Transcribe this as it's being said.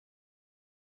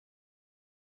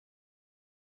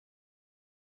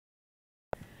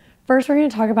First, we're going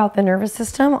to talk about the nervous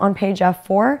system on page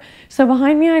F4. So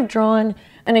behind me, I've drawn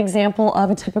an example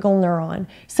of a typical neuron.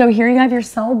 So here you have your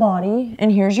cell body,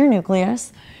 and here's your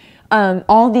nucleus.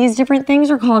 All these different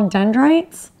things are called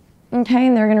dendrites, okay,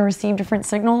 and they're going to receive different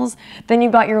signals. Then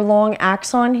you've got your long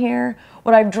axon here.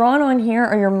 What I've drawn on here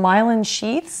are your myelin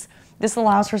sheaths. This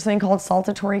allows for something called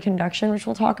saltatory conduction, which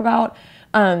we'll talk about.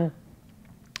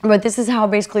 But this is how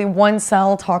basically one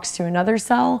cell talks to another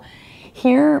cell.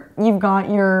 Here you've got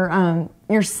your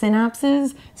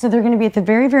synapses, so they're going to be at the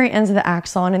very, very ends of the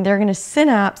axon, and they're going to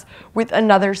synapse with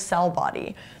another cell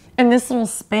body. And this little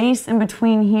space in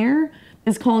between here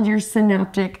is called your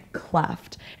synaptic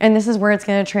cleft. And this is where it's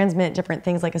going to transmit different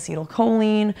things like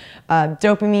acetylcholine,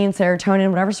 dopamine,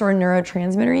 serotonin, whatever sort of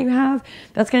neurotransmitter you have.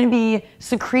 That's going to be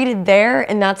secreted there,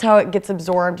 and that's how it gets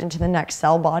absorbed into the next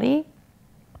cell body.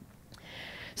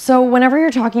 So whenever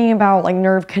you're talking about like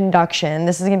nerve conduction,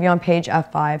 this is going to be on page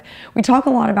F5, we talk a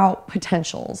lot about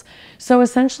potentials. So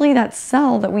essentially that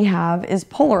cell that we have is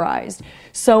polarized.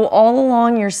 So all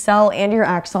along your cell and your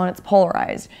axon, it's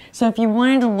polarized. So if you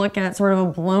wanted to look at sort of a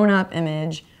blown up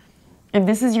image, if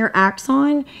this is your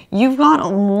axon, you've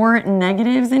got more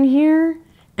negatives in here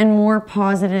and more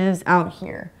positives out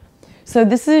here. So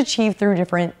this is achieved through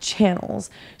different channels.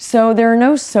 So there are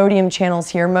no sodium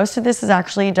channels here. Most of this is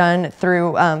actually done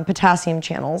through potassium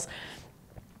channels.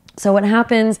 So what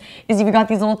happens is you've got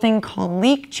these little things called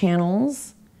leak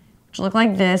channels, which look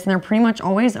like this, and they're pretty much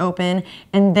always open,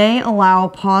 and they allow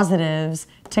positives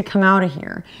to come out of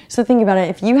here. So think about it.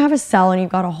 If you have a cell and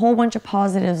you've got a whole bunch of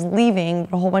positives leaving,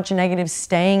 but a whole bunch of negatives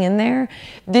staying in there,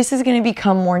 this is going to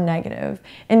become more negative.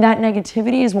 And that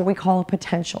negativity is what we call a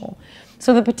potential.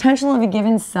 So the potential of a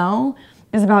given cell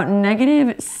is about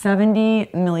 -70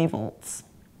 millivolts.